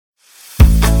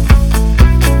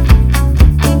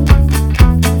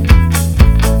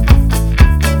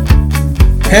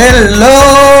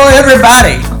Hello,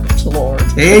 everybody. Lord.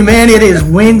 Amen. It is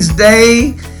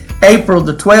Wednesday, April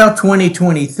the 12th,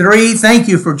 2023. Thank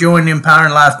you for joining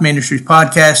Empowering Life Ministries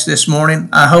podcast this morning.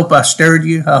 I hope I stirred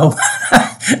you. I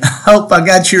hope I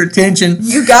got your attention.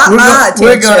 You got my attention.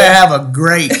 We're going to have a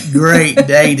great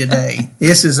day today.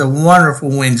 This is a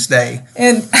wonderful Wednesday.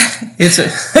 And it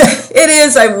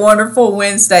is a wonderful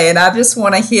Wednesday. And I just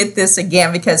want to hit this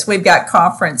again because we've got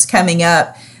conference coming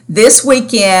up. This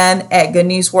weekend at Good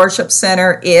News Worship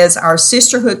Center is our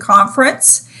Sisterhood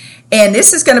Conference. And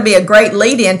this is going to be a great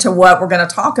lead into what we're going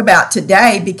to talk about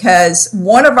today, because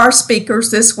one of our speakers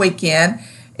this weekend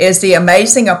is the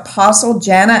amazing Apostle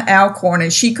Jana Alcorn,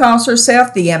 and she calls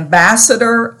herself the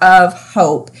Ambassador of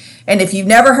Hope. And if you've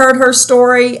never heard her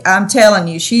story, I'm telling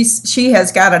you, she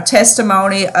has got a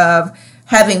testimony of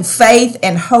having faith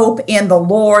and hope in the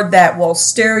Lord that will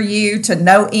stir you to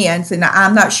no ends. And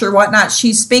I'm not sure what night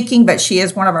she's speaking, but she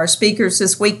is one of our speakers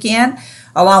this weekend,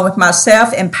 along with myself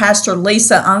and Pastor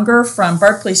Lisa Unger from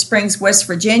Berkeley Springs, West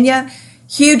Virginia.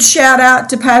 Huge shout out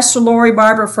to Pastor Lori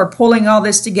Barber for pulling all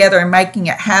this together and making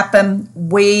it happen.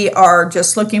 We are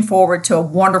just looking forward to a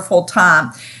wonderful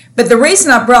time. But the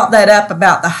reason I brought that up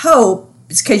about the hope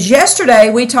is because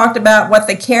yesterday we talked about what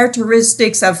the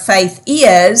characteristics of faith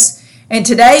is, and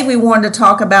today we wanted to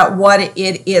talk about what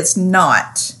it is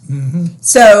not. Mm-hmm.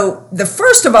 So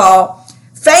first of all,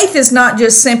 faith is not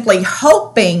just simply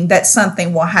hoping that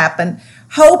something will happen.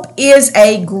 Hope is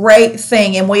a great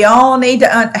thing, and we all need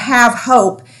to have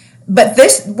hope. But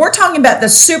we're talking about the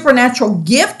supernatural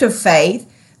gift of faith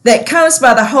that comes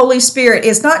by the Holy Spirit.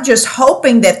 It's not just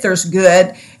hoping that there's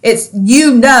good. It's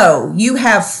you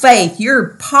have faith.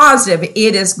 You're positive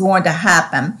it is going to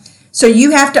happen. So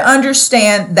you have to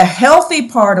understand the healthy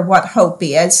part of what hope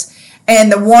is,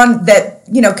 and the one that,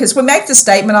 because we make the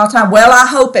statement all the time, well, I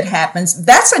hope it happens.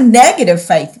 That's a negative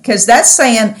faith, because that's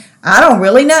saying, I don't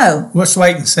really know. Let's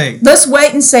wait and see. Let's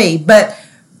wait and see. But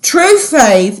true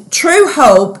faith, true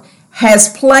hope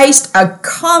has placed a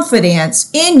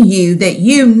confidence in you that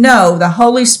the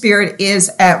Holy Spirit is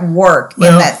at work in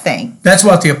that thing. That's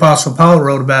what the Apostle Paul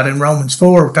wrote about in Romans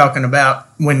 4, talking about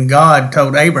when God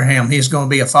told Abraham he's going to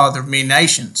be a father of many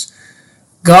nations.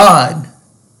 God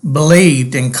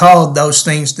believed and called those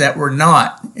things that were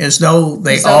not as though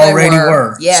they already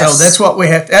were. Yes. So that's what we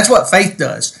have. That's what faith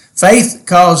does. Faith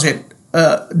calls it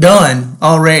done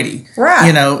already.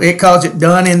 Right. It calls it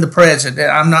done in the present.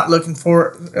 I'm not looking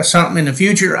for something in the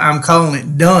future. I'm calling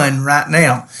it done right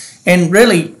now. And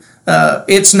really,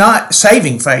 it's not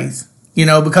saving faith,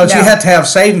 because you have to have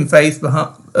saving faith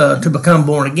to become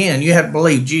born again. You have to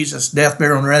believe Jesus' death,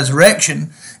 burial, and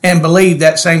resurrection, and believe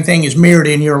that same thing is mirrored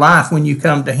in your life when you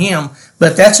come to Him.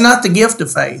 But that's not the gift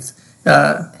of faith.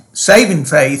 Saving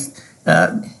faith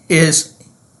is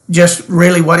just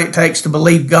really what it takes to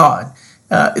believe God.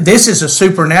 This is a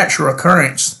supernatural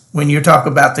occurrence when you talk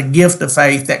about the gift of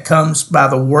faith that comes by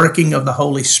the working of the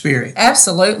Holy Spirit.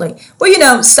 Absolutely.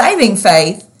 Well, saving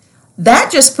faith,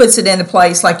 that just puts it into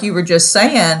place, like you were just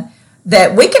saying,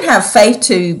 that we can have faith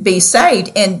to be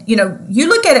saved. And, you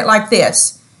look at it like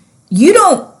this. You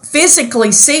don't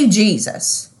physically see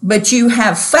Jesus, but you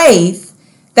have faith.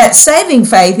 That saving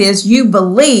faith is you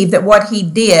believe that what He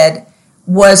did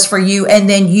was for you, and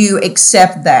then you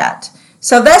accept that.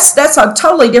 So that's a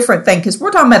totally different thing, because we're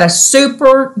talking about a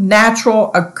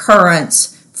supernatural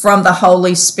occurrence from the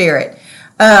Holy Spirit.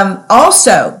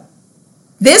 Also,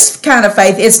 this kind of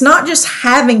faith, it's not just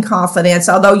having confidence,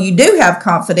 although you do have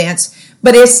confidence,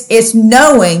 but it's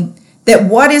knowing that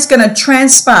what is going to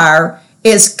transpire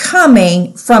is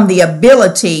coming from the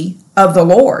ability of the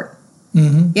Lord.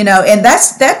 Mm-hmm. And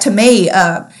that to me,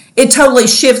 it totally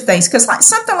shifts things. Because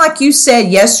something like you said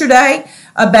yesterday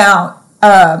about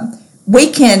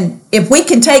if we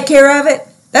can take care of it,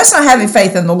 that's not having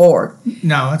faith in the Lord.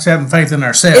 No, it's having faith in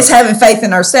ourselves. It's having faith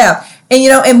in ourselves. And,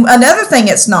 and another thing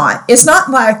it's not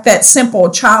like that simple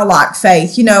childlike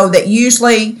faith, that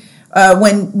usually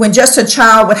when just a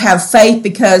child would have faith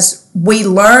because we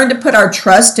learn to put our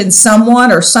trust in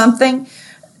someone or something.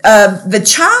 The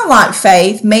childlike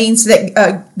faith means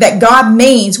that God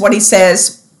means what He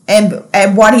says and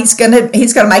what He's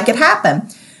gonna make it happen.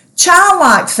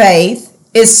 Childlike faith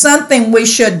is something we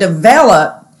should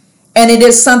develop, and it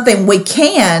is something we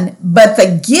can, but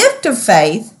the gift of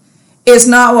faith is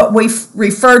not what we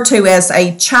refer to as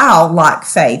a childlike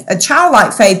faith. A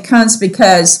childlike faith comes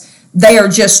because they are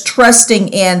just trusting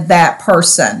in that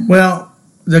person. Well,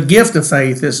 the gift of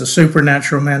faith is a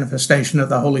supernatural manifestation of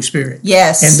the Holy Spirit.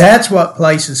 Yes. And that's what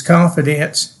places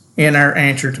confidence in our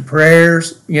answer to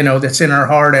prayers, that's in our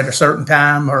heart at a certain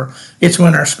time, or it's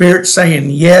when our spirit's saying,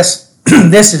 yes,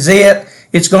 this is it.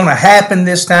 it's going to happen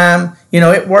this time.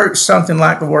 It works something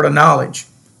like the word of knowledge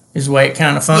is the way it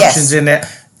kind of functions in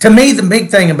that. To me, the big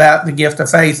thing about the gift of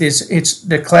faith is it's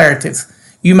declarative.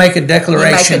 You make a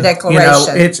declaration.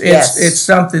 It's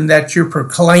something that you're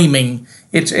proclaiming.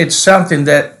 It's something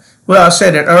that, well, I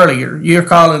said it earlier. You're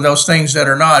calling those things that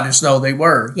are not as though they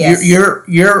were. Yes.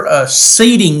 You're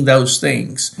seeding those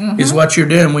things is what you're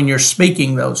doing when you're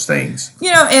speaking those things.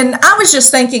 And I was just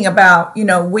thinking about,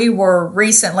 we were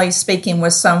recently speaking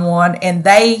with someone, and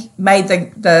they made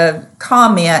the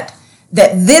comment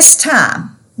that this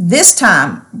time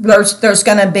there's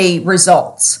going to be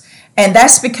results. And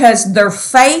that's because their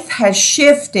faith has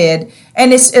shifted,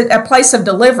 and it's a place of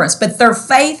deliverance, but their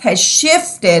faith has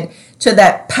shifted to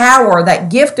that power,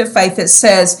 that gift of faith that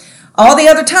says, all the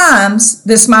other times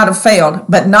this might have failed,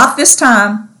 but not this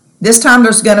time. This time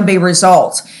there's going to be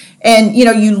results. And,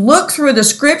 you look through the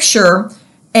scripture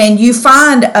and you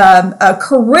find a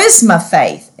charisma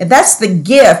faith. And that's the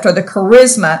gift or the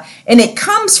charisma. And it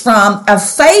comes from a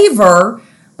favor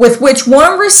with which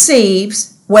one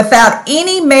receives without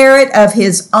any merit of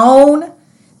his own,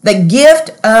 the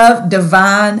gift of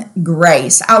divine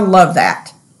grace. I love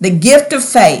that. The gift of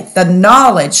faith, the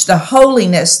knowledge, the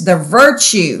holiness, the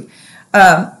virtue.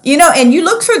 And you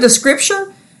look through the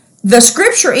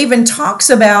scripture even talks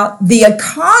about the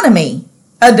economy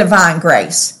of divine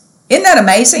grace. Isn't that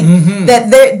amazing? Mm-hmm.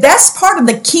 That's part of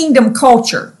the kingdom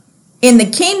culture. In the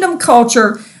kingdom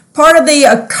culture, part of the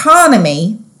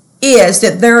economy is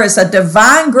that there is a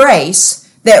divine grace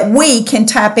that we can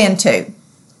tap into.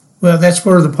 Well, that's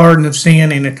where the pardon of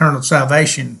sin and eternal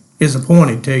salvation is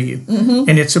appointed to you. Mm-hmm.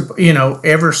 And it's,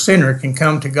 every sinner can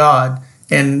come to God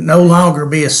and no longer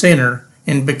be a sinner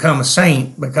and become a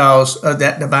saint because of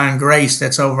that divine grace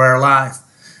that's over our life.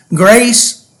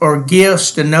 Grace or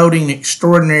gifts denoting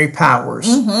extraordinary powers,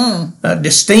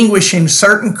 distinguishing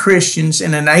certain Christians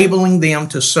and enabling them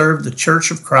to serve the Church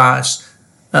of Christ,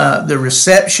 the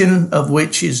reception of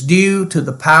which is due to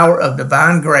the power of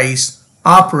divine grace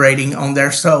operating on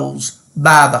their souls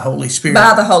by the Holy Spirit.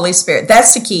 By the Holy Spirit.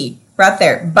 That's the key right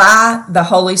there. By the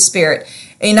Holy Spirit.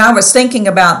 And I was thinking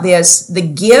about this, the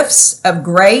gifts of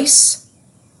grace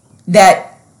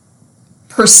that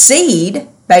precede,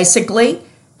 basically,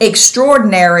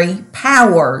 extraordinary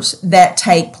powers that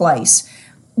take place.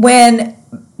 When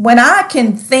I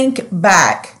can think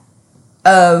back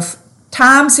of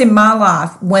times in my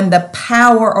life when the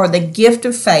power or the gift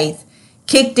of faith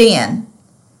kicked in,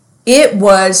 it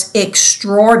was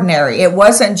extraordinary. It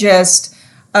wasn't just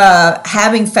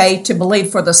having faith to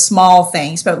believe for the small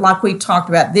things, but like we talked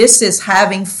about, this is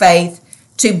having faith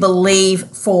to believe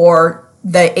for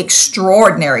the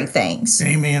extraordinary things.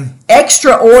 Amen.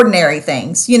 Extraordinary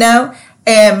things,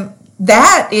 and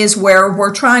that is where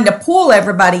we're trying to pull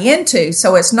everybody into.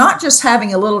 So it's not just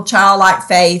having a little childlike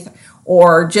faith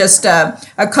or just a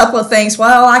couple of things.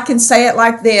 Well, I can say it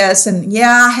like this, and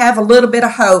I have a little bit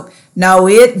of hope. No,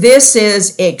 this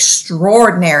is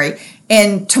extraordinary.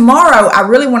 And tomorrow, I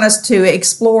really want us to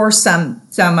explore some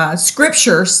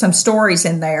scriptures, some stories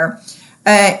in there.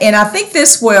 And I think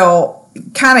this will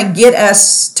kind of get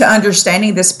us to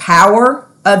understanding this power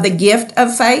of the gift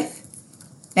of faith.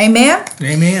 Amen?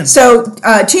 Amen. So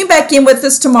tune back in with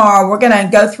us tomorrow. We're going to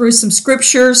go through some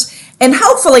scriptures and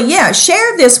hopefully,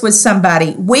 share this with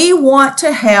somebody. We want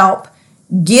to help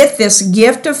get this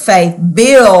gift of faith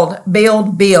build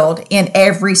in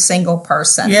every single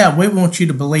person. Yeah, we want you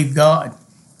to believe God.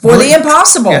 For the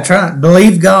impossible. That's right.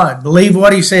 Believe God. Believe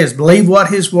what He says. Believe what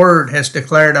His Word has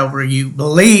declared over you.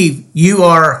 Believe you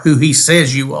are who He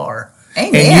says you are.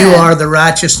 Amen. And you are the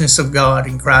righteousness of God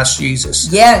in Christ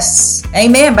Jesus. Yes.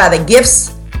 Amen. By the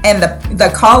gifts and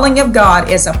the calling of God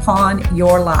is upon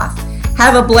your life.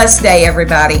 Have a blessed day,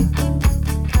 everybody.